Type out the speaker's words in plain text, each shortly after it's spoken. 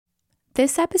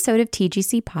This episode of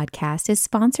TGC Podcast is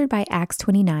sponsored by Acts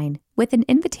 29 with an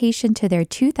invitation to their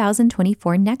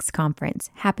 2024 Next Conference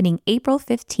happening April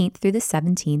 15th through the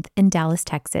 17th in Dallas,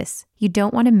 Texas. You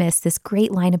don't want to miss this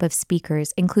great lineup of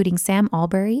speakers, including Sam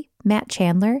Albury, Matt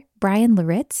Chandler, Brian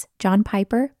Laritz, John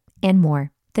Piper, and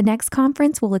more. The Next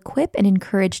Conference will equip and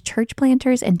encourage church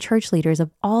planters and church leaders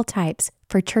of all types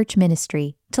for church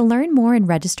ministry. To learn more and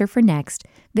register for Next,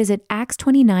 visit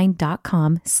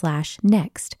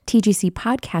acts29.com/next. TGC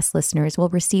podcast listeners will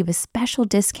receive a special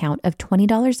discount of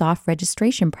 $20 off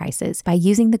registration prices by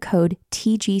using the code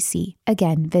TGC.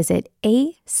 Again, visit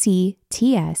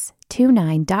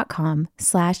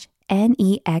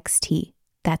acts29.com/next.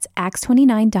 That's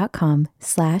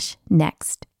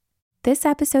acts29.com/next. This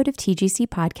episode of TGC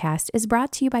Podcast is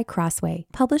brought to you by Crossway,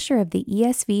 publisher of the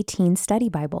ESV Teen Study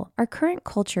Bible. Our current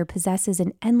culture possesses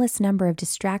an endless number of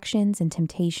distractions and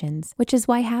temptations, which is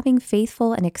why having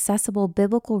faithful and accessible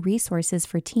biblical resources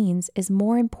for teens is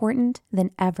more important than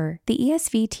ever. The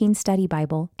ESV Teen Study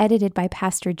Bible, edited by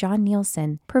Pastor John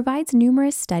Nielsen, provides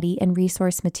numerous study and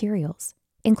resource materials,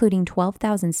 including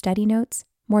 12,000 study notes,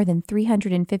 more than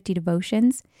 350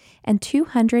 devotions, and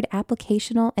 200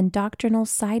 applicational and doctrinal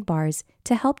sidebars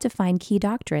to help define key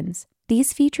doctrines.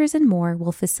 These features and more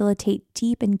will facilitate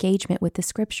deep engagement with the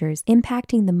scriptures,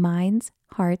 impacting the minds,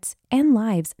 hearts, and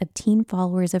lives of teen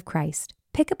followers of Christ.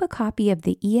 Pick up a copy of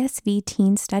the ESV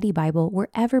Teen Study Bible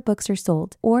wherever books are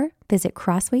sold, or visit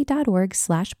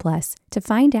crossway.org/plus to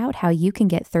find out how you can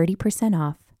get 30%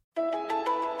 off.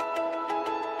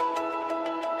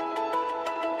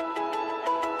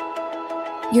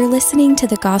 You're listening to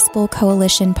the Gospel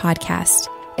Coalition podcast,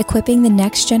 equipping the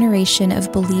next generation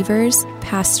of believers,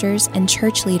 pastors, and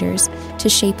church leaders to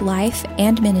shape life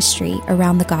and ministry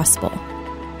around the gospel.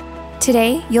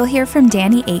 Today, you'll hear from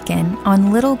Danny Akin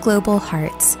on Little Global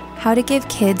Hearts, how to give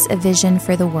kids a vision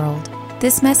for the world.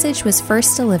 This message was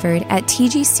first delivered at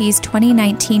TGC's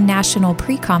 2019 National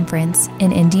Pre-Conference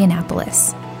in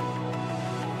Indianapolis.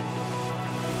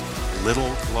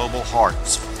 Little Global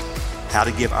Hearts, how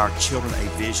to give our children a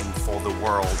vision for the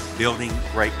world, building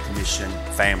Great Commission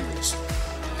families.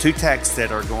 Two texts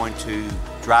that are going to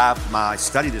drive my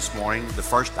study this morning. The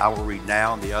first I will read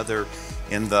now, and the other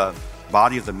in the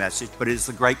body of the message. But it is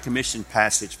the Great Commission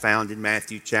passage found in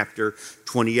Matthew chapter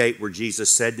 28, where Jesus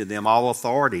said to them, "All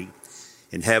authority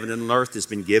in heaven and on earth has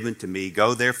been given to me.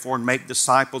 Go therefore and make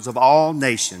disciples of all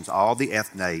nations, all the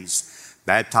ethnes,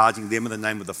 baptizing them in the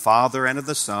name of the Father and of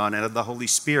the Son and of the Holy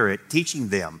Spirit, teaching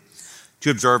them to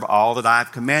observe all that I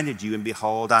have commanded you, and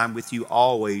behold, I am with you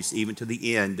always, even to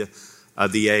the end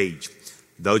of the age."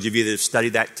 Those of you that have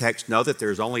studied that text know that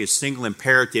there's only a single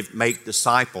imperative, make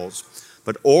disciples.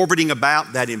 But orbiting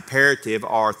about that imperative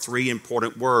are three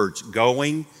important words: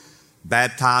 going,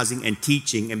 baptizing, and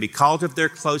teaching. And because of their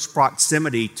close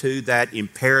proximity to that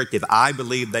imperative, I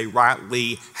believe they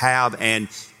rightly have an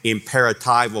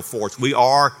imperatival force. We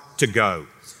are to go.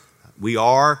 We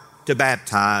are to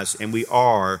baptize, and we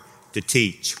are to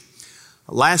teach.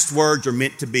 Last words are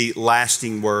meant to be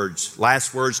lasting words.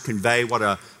 Last words convey what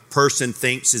a person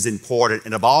thinks is important.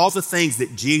 And of all the things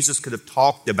that Jesus could have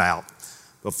talked about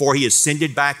before he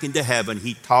ascended back into heaven,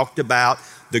 he talked about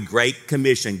the Great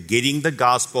Commission, getting the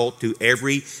gospel to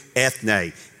every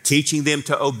ethne, teaching them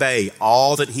to obey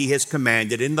all that he has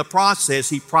commanded. In the process,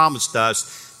 he promised us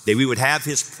that we would have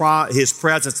his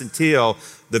presence until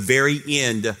the very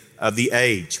end of the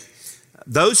age.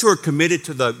 Those who are committed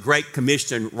to the Great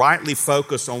Commission rightly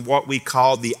focus on what we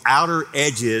call the outer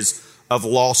edges of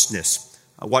lostness,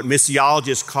 what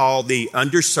missiologists call the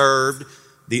underserved,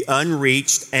 the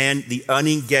unreached, and the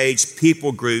unengaged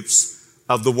people groups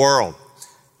of the world.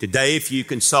 Today, if you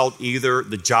consult either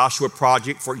the Joshua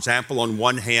Project, for example, on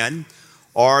one hand,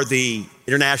 or the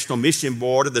International Mission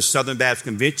Board of the Southern Baptist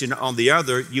Convention on the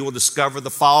other, you will discover the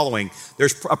following.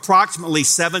 There's approximately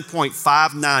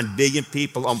 7.59 billion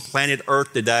people on planet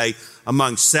Earth today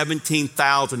among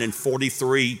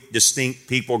 17,043 distinct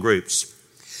people groups.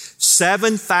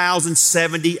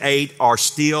 7,078 are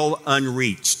still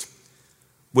unreached,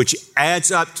 which adds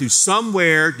up to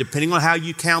somewhere, depending on how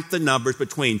you count the numbers,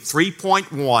 between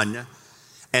 3.1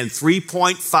 and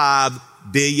 3.5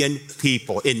 billion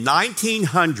people. In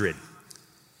 1900,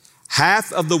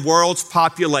 half of the world's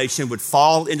population would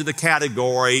fall into the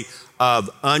category of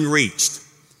unreached.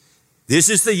 This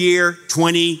is the year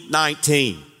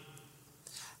 2019.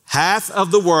 Half of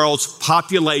the world's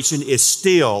population is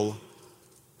still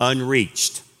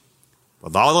unreached.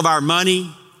 With all of our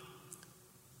money,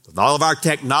 with all of our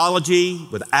technology,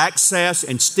 with access,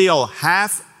 and still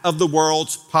half of the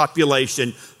world's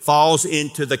population falls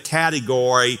into the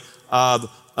category of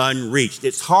unreached.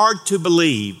 It's hard to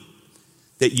believe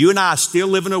that you and I still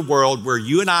live in a world where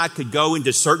you and I could go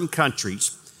into certain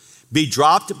countries, be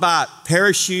dropped by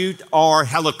parachute or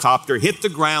helicopter, hit the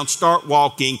ground, start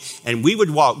walking, and we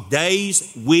would walk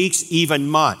days, weeks, even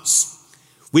months.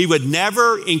 We would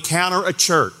never encounter a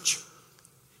church.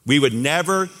 We would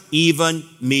never even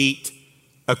meet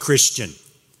a Christian.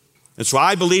 And so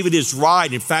I believe it is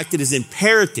right. In fact, it is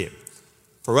imperative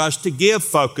for us to give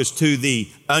focus to the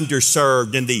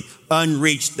underserved and the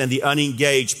unreached and the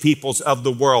unengaged peoples of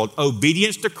the world.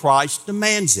 Obedience to Christ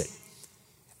demands it,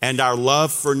 and our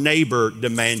love for neighbor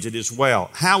demands it as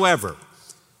well. However,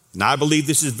 and I believe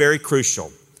this is very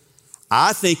crucial,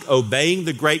 I think obeying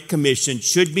the Great Commission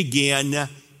should begin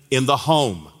in the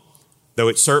home, though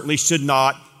it certainly should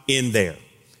not end there.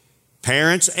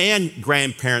 Parents and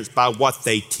grandparents, by what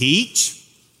they teach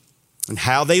and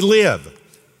how they live,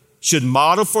 should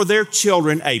model for their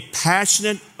children a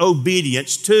passionate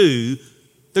obedience to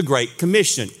the Great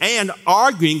Commission. And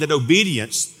arguing that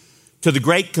obedience to the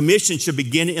Great Commission should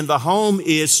begin in the home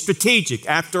is strategic.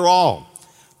 After all,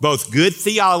 both good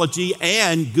theology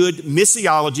and good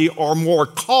missiology are more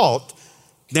caught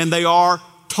than they are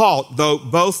taught, though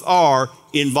both are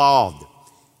involved.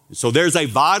 So there's a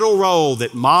vital role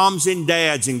that moms and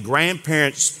dads and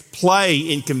grandparents play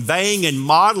in conveying and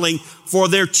modeling for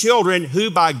their children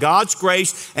who, by God's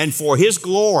grace and for His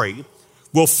glory,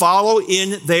 will follow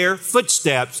in their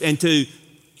footsteps. And to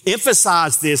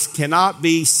emphasize this cannot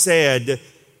be said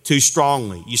too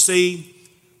strongly. You see,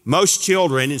 most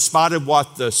children, in spite of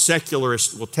what the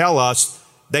secularists will tell us,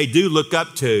 they do look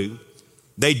up to,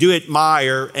 they do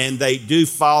admire, and they do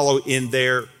follow in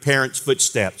their parents'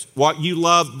 footsteps. What you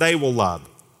love, they will love.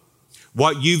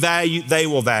 What you value, they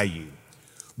will value.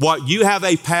 What you have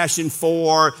a passion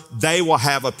for, they will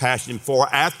have a passion for.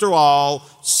 After all,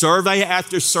 survey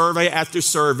after survey after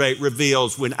survey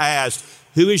reveals, when asked,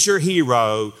 who is your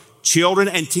hero? Children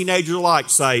and teenagers alike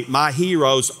say, my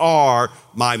heroes are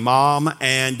my mom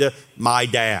and my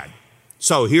dad.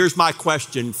 So here's my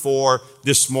question for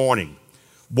this morning.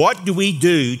 What do we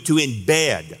do to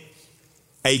embed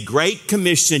a Great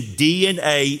Commission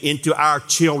DNA into our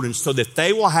children so that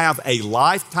they will have a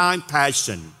lifetime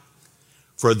passion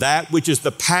for that which is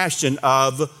the passion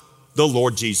of the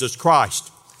Lord Jesus Christ?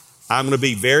 I'm going to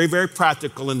be very, very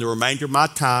practical in the remainder of my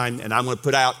time, and I'm going to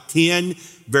put out 10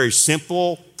 very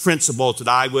simple principles that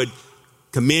I would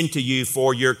commend to you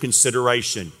for your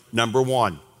consideration. Number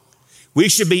one, we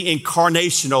should be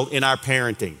incarnational in our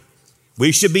parenting.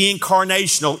 We should be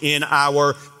incarnational in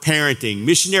our parenting.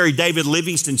 Missionary David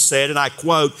Livingstone said, and I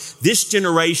quote, "This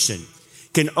generation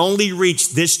can only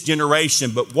reach this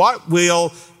generation, but what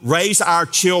will raise our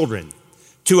children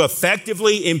to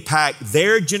effectively impact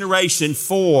their generation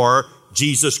for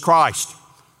Jesus Christ?"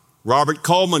 Robert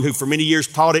Coleman, who for many years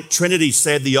taught at Trinity,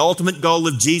 said the ultimate goal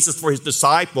of Jesus for His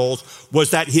disciples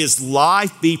was that His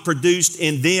life be produced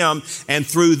in them and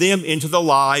through them into the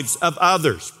lives of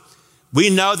others. We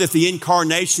know that the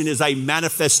incarnation is a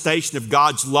manifestation of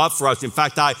God's love for us. In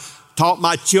fact, I taught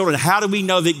my children, how do we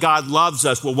know that God loves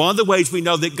us? Well, one of the ways we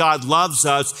know that God loves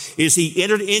us is He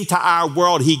entered into our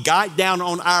world. He got down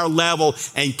on our level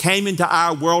and came into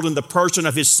our world in the person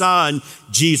of His Son,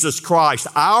 Jesus Christ.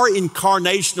 Our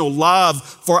incarnational love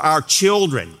for our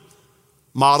children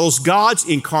models God's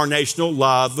incarnational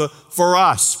love for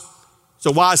us.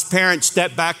 So wise parents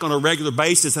step back on a regular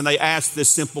basis and they ask this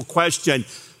simple question: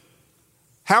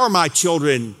 how are my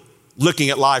children looking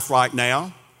at life right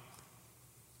now?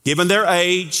 Given their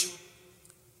age,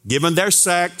 given their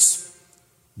sex,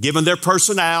 given their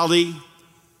personality,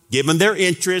 given their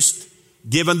interest,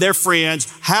 given their friends,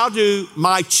 how do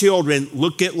my children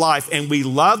look at life? And we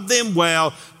love them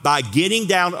well by getting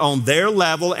down on their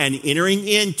level and entering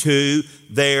into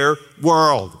their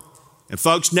world. And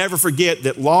folks, never forget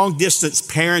that long-distance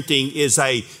parenting is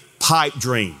a pipe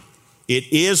dream.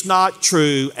 It is not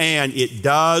true, and it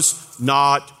does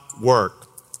not work.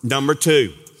 Number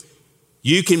two,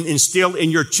 you can instill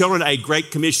in your children a Great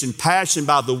Commission passion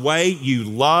by the way you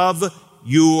love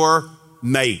your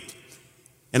mate.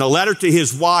 In a letter to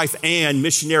his wife, Anne,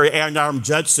 missionary Adoniram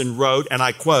Judson wrote, and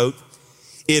I quote,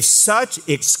 "If such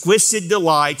exquisite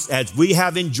delights as we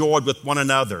have enjoyed with one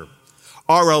another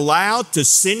are allowed to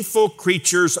sinful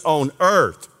creatures on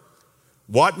earth,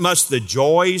 what must the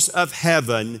joys of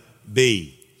heaven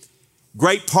be?"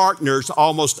 Great partners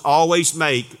almost always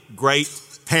make great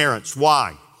parents.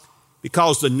 Why?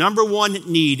 Because the number one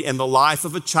need in the life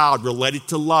of a child related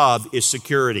to love is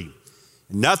security.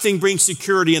 Nothing brings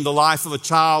security in the life of a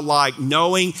child like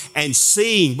knowing and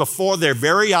seeing before their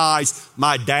very eyes,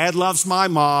 my dad loves my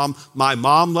mom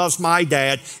loves my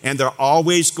dad, and they're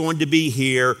always going to be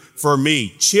here for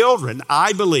me. Children,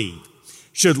 I believe,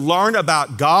 should learn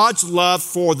about God's love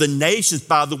for the nations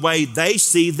by the way they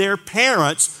see their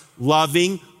parents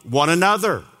loving one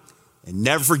another. And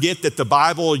never forget that the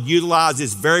Bible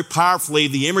utilizes very powerfully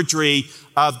the imagery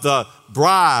of the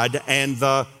bride and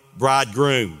the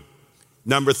bridegroom.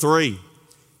 Number 3,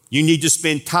 you need to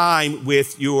spend time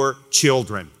with your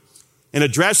children. In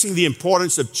addressing the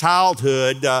importance of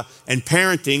childhood and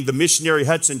parenting, the missionary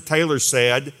Hudson Taylor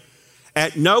said,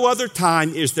 "At no other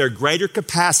time is there greater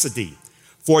capacity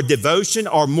for devotion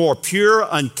or more pure,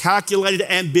 uncalculated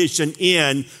ambition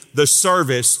in the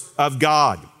service of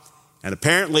God." And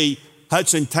apparently,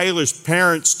 Hudson Taylor's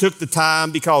parents took the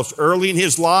time because early in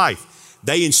his life,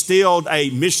 they instilled a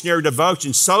missionary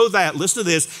devotion so that, listen to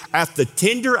this, at the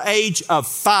tender age of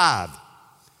 5,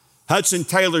 Hudson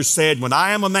Taylor said, "When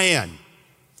I am a man,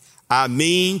 I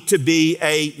mean to be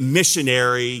a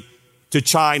missionary to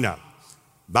China."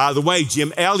 By the way,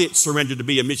 Jim Elliot surrendered to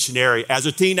be a missionary as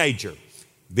a teenager.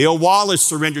 Bill Wallace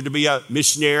surrendered to be a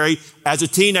missionary as a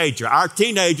teenager. Our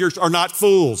teenagers are not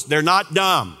fools. They're not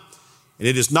dumb. And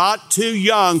it is not too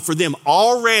young for them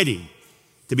already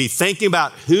to be thinking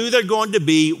about who they're going to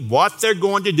be, what they're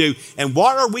going to do, and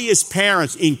what are we as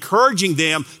parents encouraging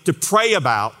them to pray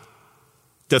about,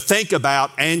 to think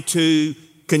about, and to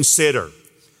consider.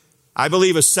 I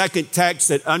believe a second text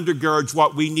that undergirds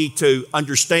what we need to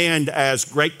understand as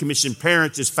Great Commission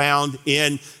parents is found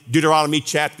in Deuteronomy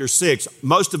chapter 6.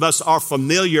 Most of us are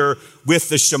familiar with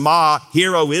the Shema,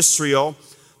 "Hear, O Israel,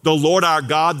 the Lord our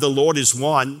God, the Lord is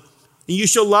one. And you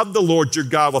shall love the Lord your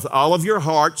God with all of your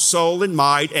heart, soul, and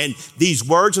might. And these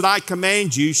words that I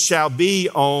command you shall be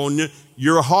on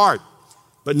your heart."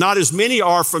 But not as many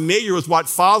are familiar with what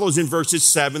follows in verses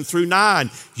 7 through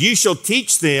 9. "You shall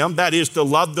teach them," that is to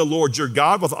love the Lord your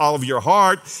God with all of your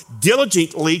heart,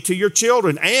 "diligently to your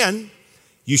children. And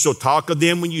you shall talk of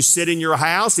them when you sit in your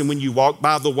house and when you walk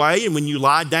by the way and when you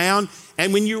lie down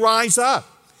and when you rise up.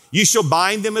 You shall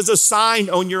bind them as a sign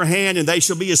on your hand, and they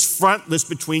shall be as frontlets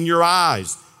between your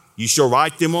eyes. You shall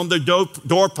write them on the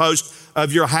doorpost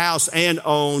of your house and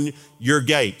on your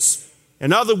gates."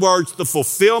 In other words, the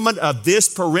fulfillment of this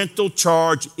parental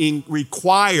charge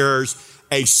requires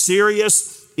a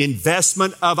serious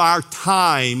investment of our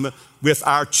time with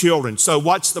our children. So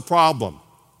what's the problem?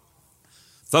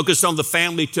 Focus on the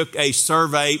Family took a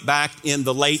survey back in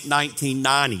the late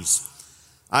 1990s.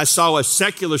 I saw a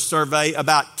secular survey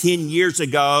about 10 years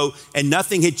ago and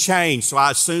nothing had changed, so I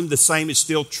assume the same is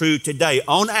still true today.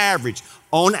 On average,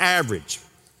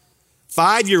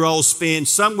 5-year-olds spend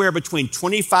somewhere between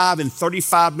 25 and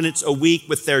 35 minutes a week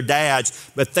with their dads,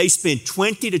 but they spend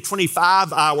 20 to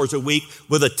 25 hours a week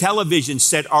with a television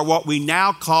set, or what we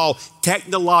now call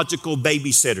technological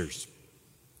babysitters.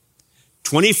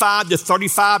 25 to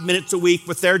 35 minutes a week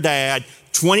with their dad,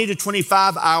 20 to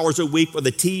 25 hours a week with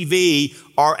a TV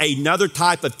or another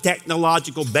type of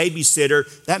technological babysitter.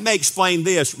 That may explain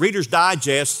this. Reader's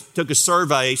Digest took a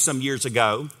survey some years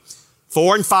ago,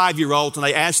 4 and 5-year-olds, and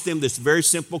they asked them this very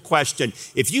simple question.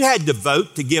 If you had to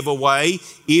vote to give away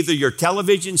either your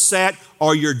television set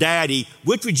or your daddy,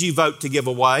 which would you vote to give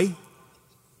away?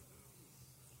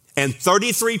 And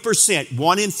 33%,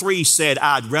 1 in 3 said,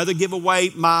 "I'd rather give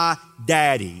away my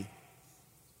daddy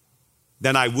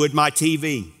than I would my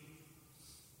TV."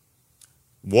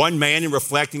 One man, in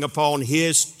reflecting upon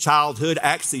his childhood,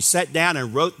 actually sat down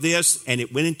and wrote this, and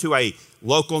it went into a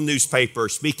local newspaper,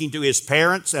 speaking to his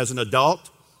parents as an adult.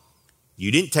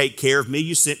 "You didn't take care of me,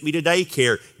 you sent me to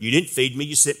daycare. You didn't feed me,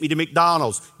 you sent me to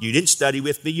McDonald's. You didn't study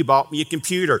with me, you bought me a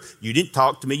computer. You didn't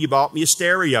talk to me, you bought me a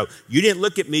stereo. You didn't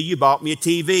look at me, you bought me a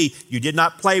TV. You did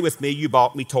not play with me, you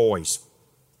bought me toys.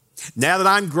 Now that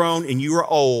I'm grown and you are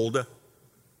old,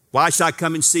 why should I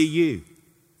come and see you?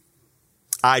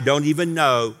 I don't even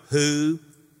know who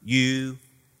you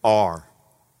are."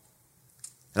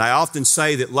 And I often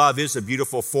say that love is a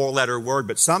beautiful 4-letter word,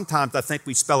 but sometimes I think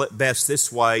we spell it best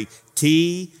this way,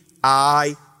 T-I-M-E.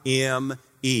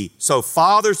 So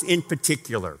fathers in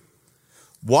particular,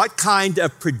 what kind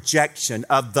of projection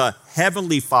of the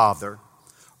Heavenly Father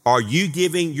are you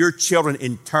giving your children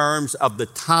in terms of the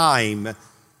time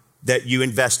that you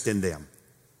invest in them?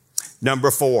 Number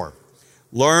 4,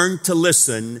 learn to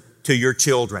listen to your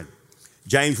children.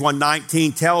 James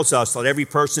 1:19 tells us, "Let every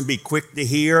person be quick to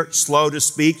hear, slow to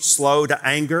speak, slow to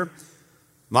anger."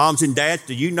 Moms and dads,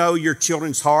 do you know your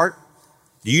children's heart?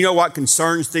 Do you know what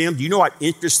concerns them? Do you know what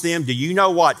interests them? Do you know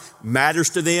what matters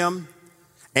to them?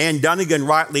 Ann Dunnigan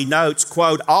rightly notes,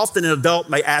 quote, "Often an adult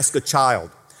may ask a child,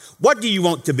 'What do you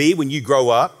want to be when you grow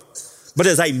up?' But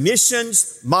as a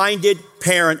missions-minded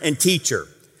parent and teacher,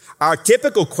 Our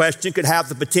typical question could have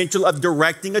the potential of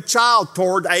directing a child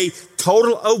toward a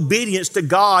total obedience to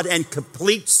God and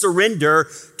complete surrender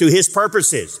to His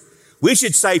purposes. We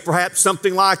should say perhaps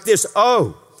something like this: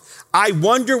 "Oh, I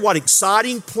wonder what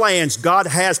exciting plans God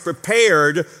has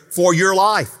prepared for your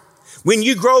life. When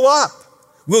you grow up,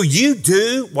 will you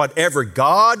do whatever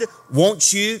God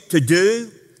wants you to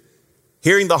do?"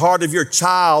 Hearing the heart of your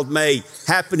child may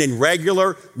happen in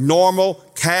regular, normal,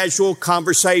 casual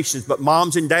conversations, but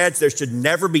moms and dads, there should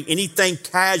never be anything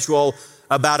casual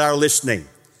about our listening.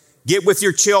 Get with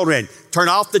your children, turn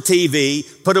off the TV,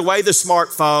 put away the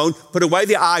smartphone, put away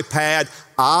the iPad,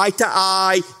 eye to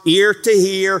eye, ear to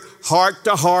ear, heart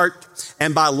to heart.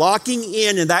 And by locking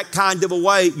in that kind of a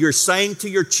way, you're saying to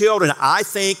your children, "I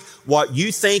think what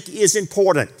you think is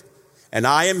important, and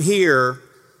I am here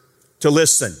to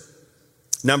listen."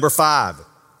 Number 5,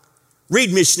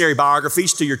 read missionary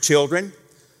biographies to your children.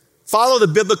 Follow the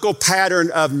biblical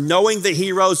pattern of knowing the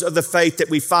heroes of the faith that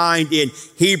we find in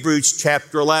Hebrews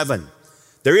chapter 11.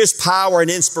 There is power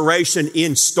and inspiration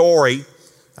in story.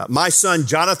 My son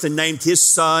Jonathan named his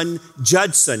son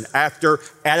Judson after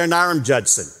Adoniram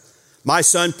Judson. My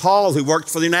son Paul, who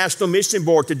works for the National Mission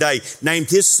Board today, named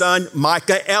his son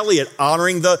Micah Elliott,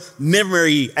 honoring the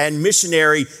memory and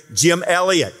missionary Jim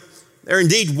Elliott. They're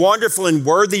indeed wonderful and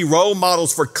worthy role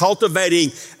models for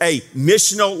cultivating a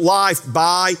missional life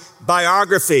by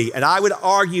biography. And I would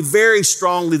argue very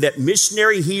strongly that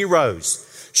missionary heroes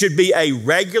should be a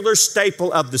regular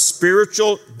staple of the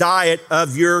spiritual diet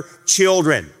of your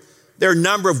children. There are a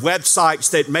number of websites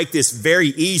that make this very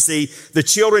easy. The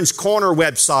Children's Corner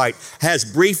website has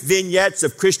brief vignettes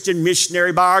of Christian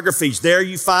missionary biographies. There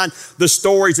you find the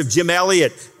stories of Jim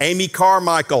Elliott, Amy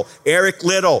Carmichael, Eric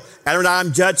Liddell,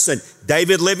 Adoniram Judson,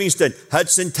 David Livingston,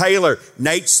 Hudson Taylor,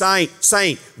 Nate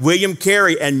Saint, William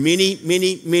Carey, and many,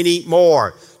 many, many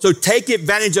more. So take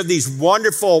advantage of these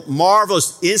wonderful,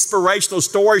 marvelous, inspirational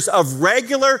stories of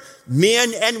regular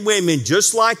men and women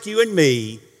just like you and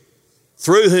me,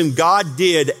 through whom God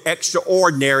did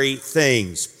extraordinary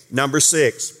things. Number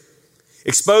 6,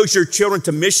 expose your children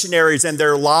to missionaries and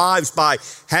their lives by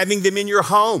having them in your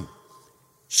home,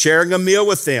 sharing a meal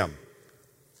with them,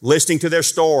 listening to their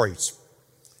stories.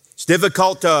 It's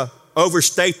difficult to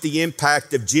overstate the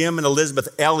impact of Jim and Elizabeth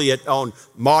Elliott on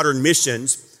modern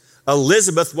missions.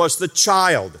 Elizabeth was the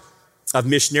child of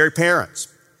missionary parents.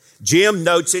 Jim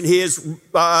notes in his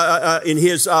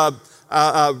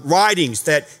writings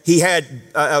that he had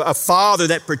a father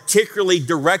that particularly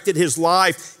directed his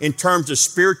life in terms of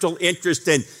spiritual interest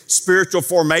and spiritual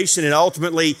formation and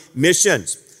ultimately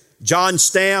missions. John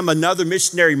Stam, another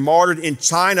missionary martyred in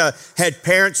China, had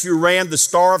parents who ran the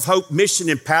Star of Hope mission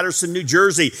in Patterson, New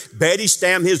Jersey. Betty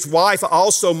Stam, his wife,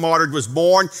 also martyred, was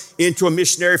born into a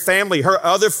missionary family. Her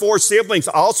other 4 siblings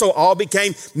also all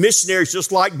became missionaries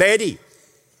just like Betty.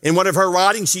 In one of her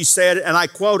writings, she said, and I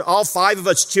quote, "All 5 of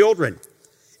us children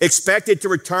expected to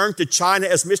return to China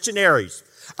as missionaries.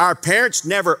 Our parents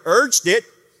never urged it.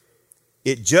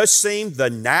 It just seemed the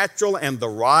natural and the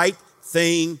right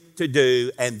thing to do."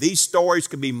 And these stories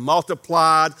can be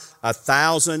multiplied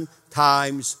 1,000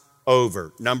 times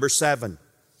over. Number 7,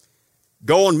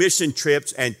 go on mission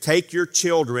trips and take your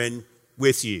children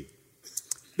with you.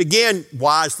 Begin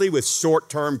wisely with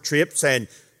short-term trips and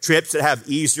trips that have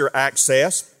easier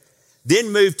access.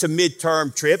 Then move to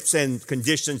midterm trips and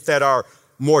conditions that are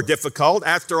more difficult.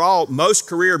 After all, most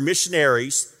career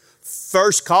missionaries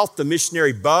first caught the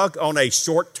missionary bug on a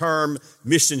short-term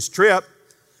missions trip.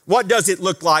 What does it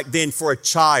look like then for a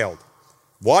child?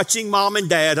 Watching mom and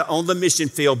dad on the mission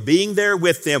field, being there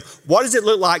with them, what does it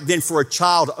look like then for a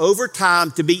child over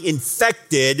time to be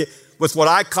infected with what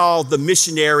I call the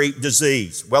missionary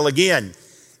disease? Well, again,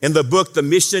 in the book, The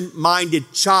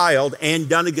Mission-Minded Child, Ann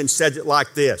Dunnigan said it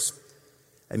like this: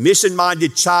 a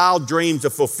mission-minded child dreams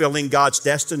of fulfilling God's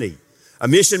destiny. A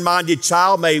mission-minded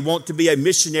child may want to be a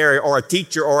missionary or a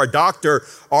teacher or a doctor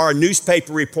or a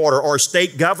newspaper reporter or a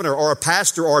state governor or a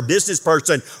pastor or a business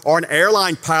person or an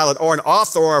airline pilot or an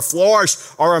author or a florist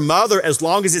or a mother, as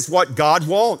long as it's what God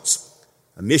wants.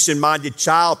 A mission-minded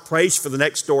child prays for the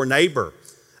next door neighbor.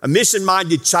 A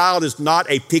mission-minded child is not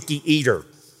a picky eater.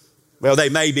 Well, they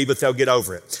may be, but they'll get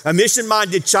over it. A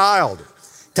mission-minded child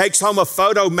takes home a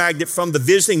photo magnet from the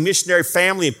visiting missionary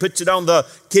family and puts it on the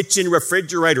kitchen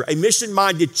refrigerator. A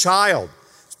mission-minded child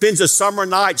spends a summer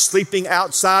night sleeping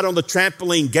outside on the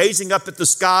trampoline, gazing up at the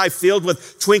sky filled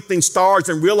with twinkling stars,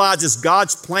 and realizes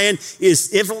God's plan is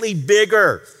infinitely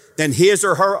bigger than his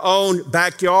or her own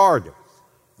backyard.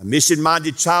 A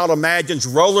mission-minded child imagines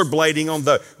rollerblading on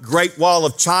the Great Wall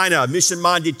of China. A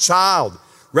mission-minded child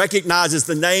recognizes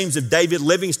the names of David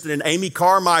Livingston and Amy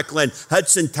Carmichael and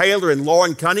Hudson Taylor and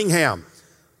Lauren Cunningham.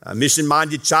 A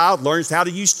mission-minded child learns how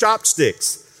to use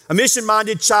chopsticks. A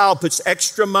mission-minded child puts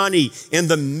extra money in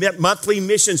the monthly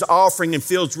missions offering and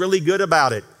feels really good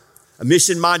about it. A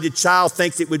mission-minded child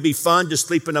thinks it would be fun to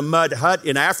sleep in a mud hut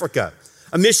in Africa.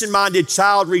 A mission-minded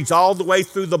child reads all the way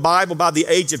through the Bible by the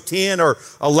age of 10 or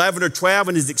 11 or 12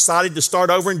 and is excited to start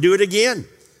over and do it again.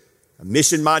 A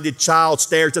mission-minded child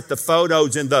stares at the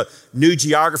photos in the New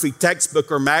Geography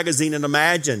textbook or magazine and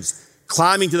imagines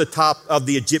climbing to the top of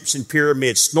the Egyptian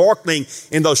pyramid, snorkeling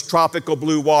in those tropical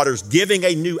blue waters, giving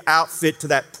a new outfit to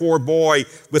that poor boy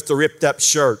with the ripped up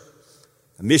shirt.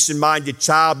 A mission-minded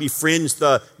child befriends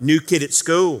the new kid at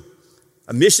school.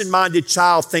 A mission-minded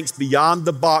child thinks beyond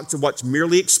the box of what's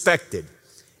merely expected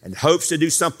and hopes to do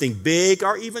something big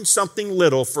or even something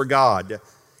little for God.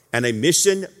 And a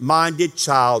mission-minded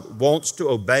child wants to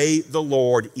obey the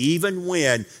Lord even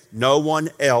when no one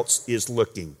else is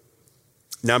looking.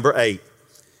 Number 8,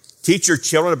 teach your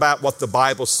children about what the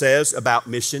Bible says about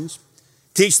missions.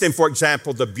 Teach them, for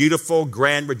example, the beautiful,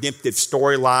 grand, redemptive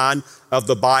storyline of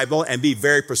the Bible and be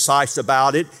very precise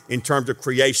about it in terms of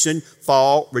creation,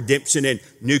 fall, redemption, and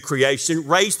new creation.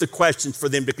 Raise the questions for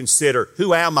them to consider.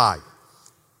 Who am I?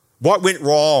 What went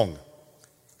wrong?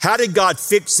 How did God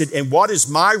fix it? And what is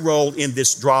my role in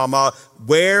this drama?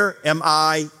 Where am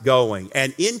I going?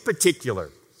 And in particular,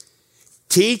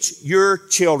 teach your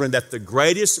children that the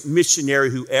greatest missionary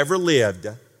who ever lived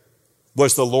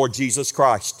was the Lord Jesus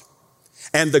Christ.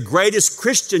 And the greatest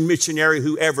Christian missionary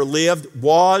who ever lived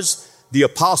was the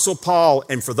Apostle Paul.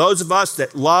 And for those of us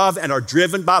that love and are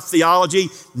driven by theology,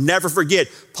 never forget,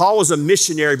 Paul was a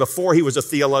missionary before he was a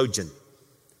theologian.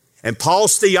 And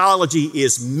Paul's theology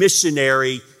is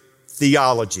missionary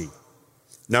theology.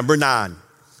 Number 9,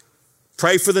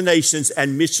 pray for the nations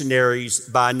and missionaries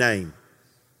by name.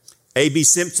 A.B.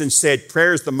 Simpson said,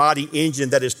 prayer is the mighty engine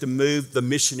that is to move the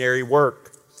missionary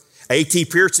work. A.T.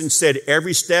 Pearson said,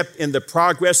 every step in the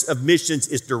progress of missions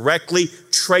is directly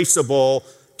traceable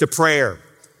to prayer.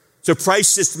 So pray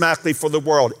systematically for the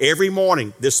world. Every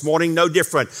morning, this morning no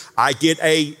different, I get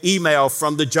an email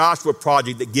from the Joshua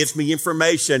Project that gives me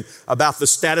information about the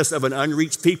status of an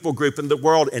unreached people group in the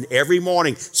world. And every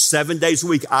morning, 7 days a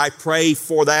week, I pray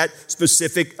for that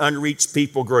specific unreached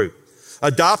people group.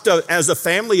 Adopt as a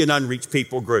family an unreached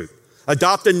people group.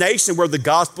 Adopt a nation where the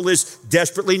gospel is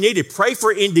desperately needed. Pray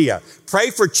for India.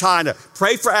 Pray for China.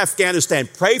 Pray for Afghanistan.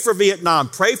 Pray for Vietnam.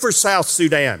 Pray for South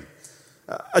Sudan.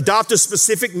 Adopt a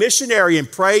specific missionary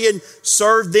and pray and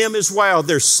serve them as well.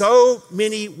 There's so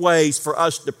many ways for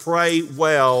us to pray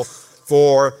well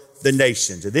for the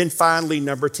nations. And then finally,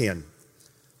 number 10,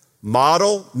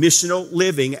 model missional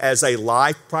living as a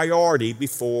life priority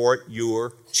before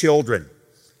your children.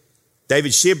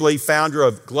 David Shibley, founder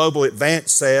of Global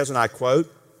Advance, says, and I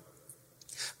quote,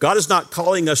 God is not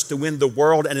calling us to win the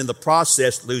world and in the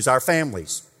process lose our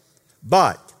families.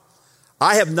 But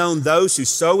I have known those who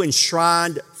so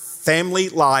enshrined family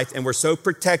life and were so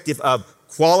protective of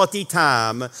quality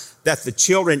time that the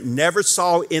children never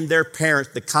saw in their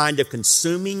parents the kind of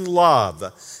consuming love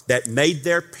that made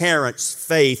their parents'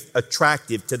 faith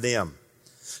attractive to them.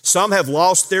 Some have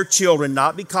lost their children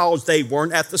not because they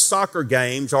weren't at the soccer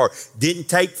games or didn't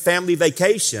take family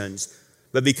vacations,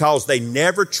 but because they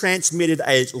never transmitted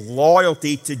a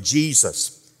loyalty to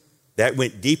Jesus that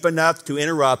went deep enough to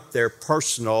interrupt their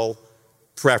personal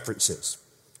preferences.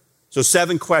 So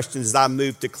 7 questions as I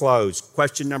move to close.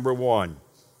 Question number 1,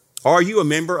 are you a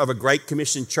member of a Great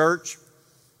Commission church?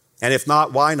 And if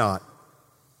not, why not?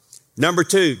 Number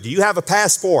 2, do you have a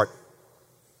passport?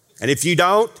 And if you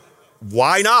don't,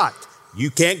 why not? You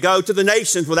can't go to the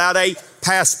nations without a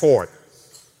passport.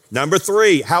 Number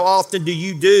 3, how often do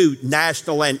you do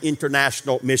national and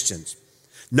international missions?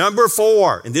 Number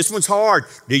 4, and this one's hard,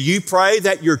 do you pray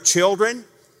that your children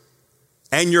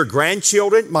and your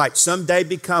grandchildren might someday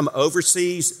become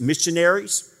overseas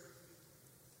missionaries?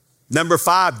 Number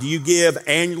 5, do you give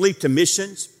annually to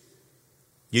missions?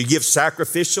 Do you give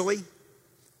sacrificially?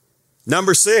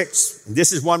 Number 6, and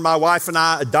this is one my wife and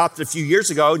I adopted a few years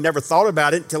ago, never thought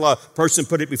about it until a person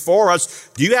put it before us.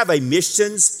 Do you have a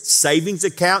missions savings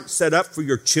account set up for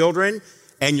your children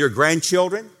and your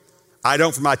grandchildren? I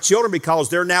don't for my children because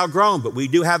they're now grown, but we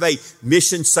do have a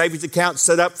mission savings account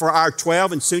set up for our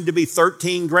 12 and soon to be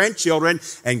 13 grandchildren,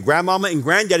 and grandmama and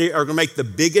granddaddy are going to make the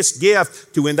biggest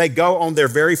gift to when they go on their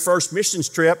very first missions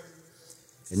trip.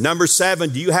 And number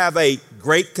 7, do you have a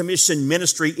Great Commission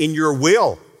ministry in your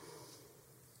will?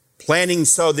 Planning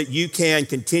so that you can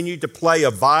continue to play a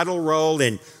vital role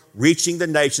in reaching the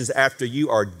nations after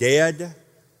you are dead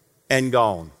and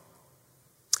gone.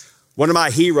 One of my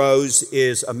heroes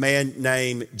is a man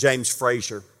named James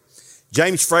Fraser.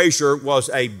 James Fraser was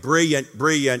a brilliant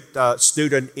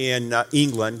student in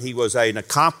England. He was an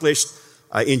accomplished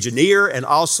engineer and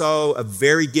also a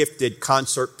very gifted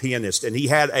concert pianist. And he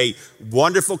had a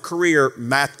wonderful career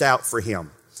mapped out for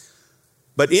him.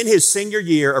 But in his senior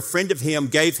year, a friend of him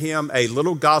gave him a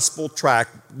little gospel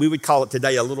tract. We would call it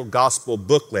today a little gospel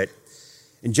booklet.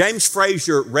 And James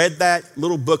Fraser read that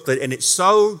little booklet, and it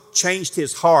so changed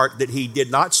his heart that he did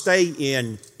not stay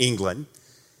in England.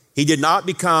 He did not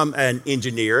become an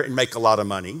engineer and make a lot of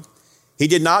money. He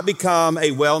did not become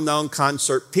a well-known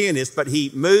concert pianist, but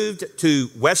he moved to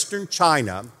Western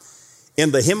China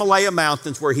in the Himalaya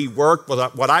Mountains, where he worked with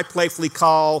what I playfully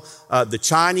call the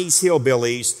Chinese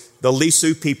hillbillies, the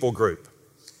Lisu people group.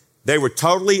 They were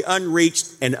totally unreached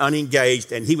and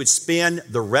unengaged, and he would spend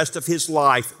the rest of his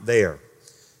life there.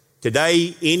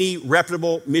 Today, any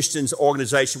reputable missions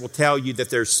organization will tell you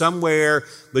that there's somewhere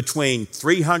between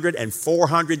 300 and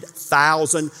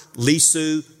 400,000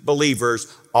 Lisu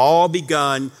believers, all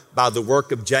begun by the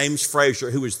work of James Fraser,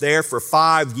 who was there for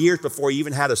 5 years before he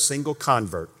even had a single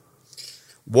convert.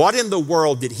 What in the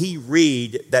world did he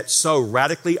read that so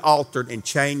radically altered and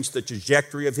changed the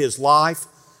trajectory of his life?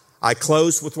 I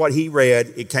close with what he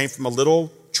read. It came from a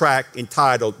little tract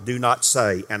entitled, "Do Not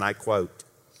Say," and I quote,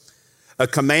 "A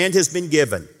command has been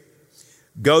given.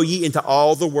 Go ye into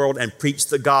all the world and preach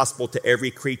the gospel to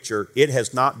every creature. It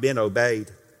has not been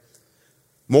obeyed.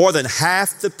 More than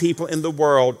half the people in the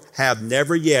world have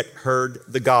never yet heard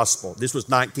the gospel." This was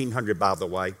 1900, by the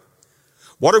way.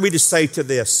 What are we to say to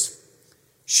this?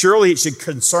 Surely it should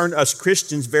concern us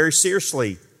Christians very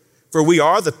seriously, for we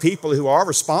are the people who are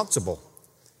responsible.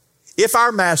 If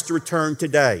our Master returned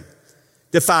today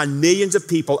to find millions of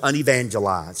people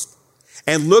unevangelized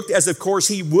and looked as, of course,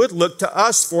 he would look to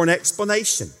us for an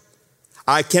explanation,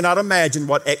 I cannot imagine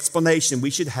what explanation we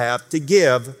should have to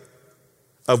give.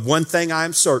 Of one thing I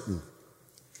am certain: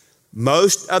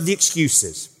 most of the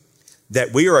excuses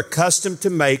that we are accustomed to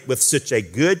make with such a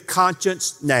good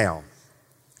conscience now,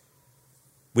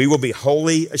 we will be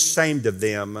wholly ashamed of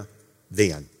them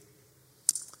then.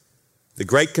 The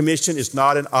Great Commission is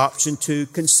not an option to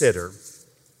consider.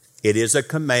 It is a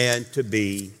command to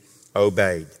be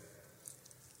obeyed.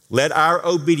 Let our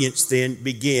obedience then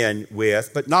begin with,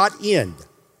 but not end,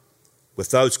 with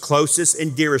those closest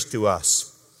and dearest to us.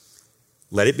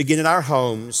 Let it begin in our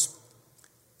homes,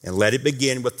 and let it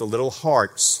begin with the little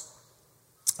hearts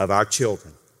of our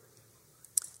children.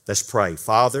 Let's pray.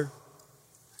 Father,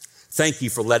 thank you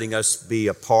for letting us be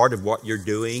a part of what you're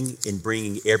doing in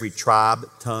bringing every tribe,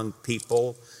 tongue,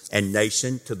 people, and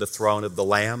nation to the throne of the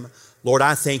Lamb. Lord,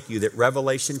 I thank you that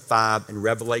Revelation 5 and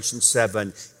Revelation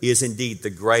 7 is indeed the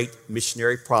great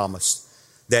missionary promise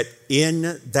that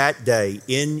in that day,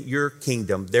 in your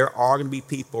kingdom, there are going to be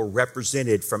people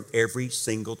represented from every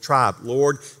single tribe.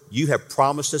 Lord, you have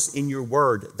promised us in your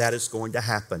word that is going to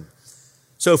happen.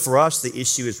 So for us, the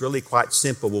issue is really quite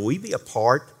simple. Will we be a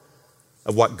part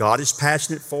of what God is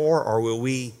passionate for, or will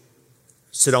we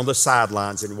sit on the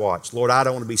sidelines and watch? Lord, I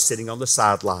don't want to be sitting on the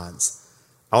sidelines.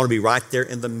 I want to be right there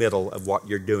in the middle of what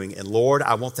you're doing. And Lord,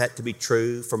 I want that to be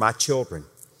true for my children.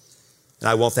 And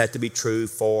I want that to be true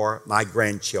for my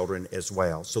grandchildren as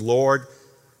well. So Lord,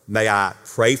 may I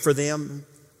pray for them,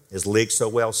 as Lig so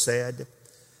well said.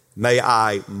 May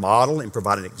I model and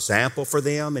provide an example for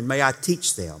them. And may I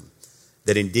teach them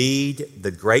that indeed the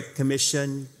Great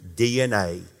Commission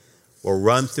DNA will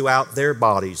run throughout their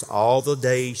bodies all the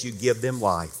days you give them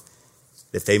life,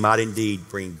 that they might indeed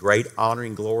bring great honor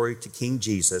and glory to King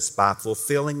Jesus by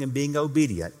fulfilling and being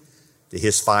obedient to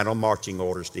his final marching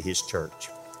orders to his church.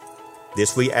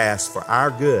 This we ask for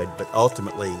our good, but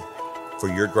ultimately for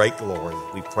your great glory.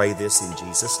 We pray this in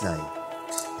Jesus' name.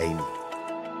 Amen.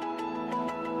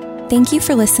 Thank you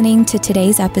for listening to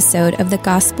today's episode of the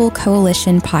Gospel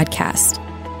Coalition podcast.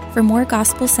 For more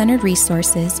gospel-centered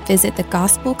resources, visit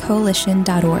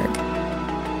thegospelcoalition.org.